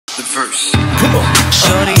verse. Come on.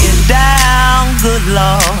 Shorty is down, good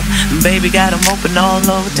lord. Baby got them open all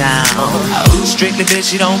over town. Strictly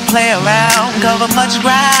bitch, you don't play around. Cover much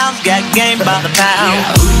ground, got game by the pound.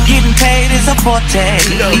 Getting paid is a forte,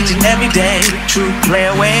 each and every day. True play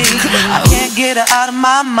away. I can't get her out of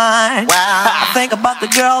my mind. I think about the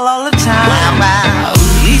girl all the time.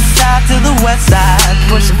 East side to the west side,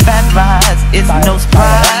 pushing fat rides, it's no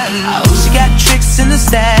surprise. She got tricks in the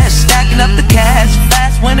stash, stacking up the cash,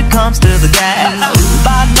 fast when it comes to the gas.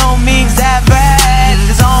 By no means average,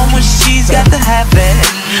 it's on when she's got the habit.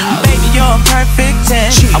 Baby, you're a perfect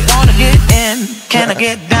 10. I wanna get in, can I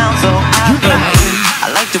get down so I can?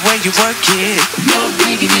 I like the way you work it. No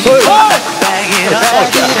diggity. I like to bag it up.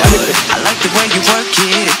 I like the way you work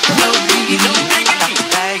it. No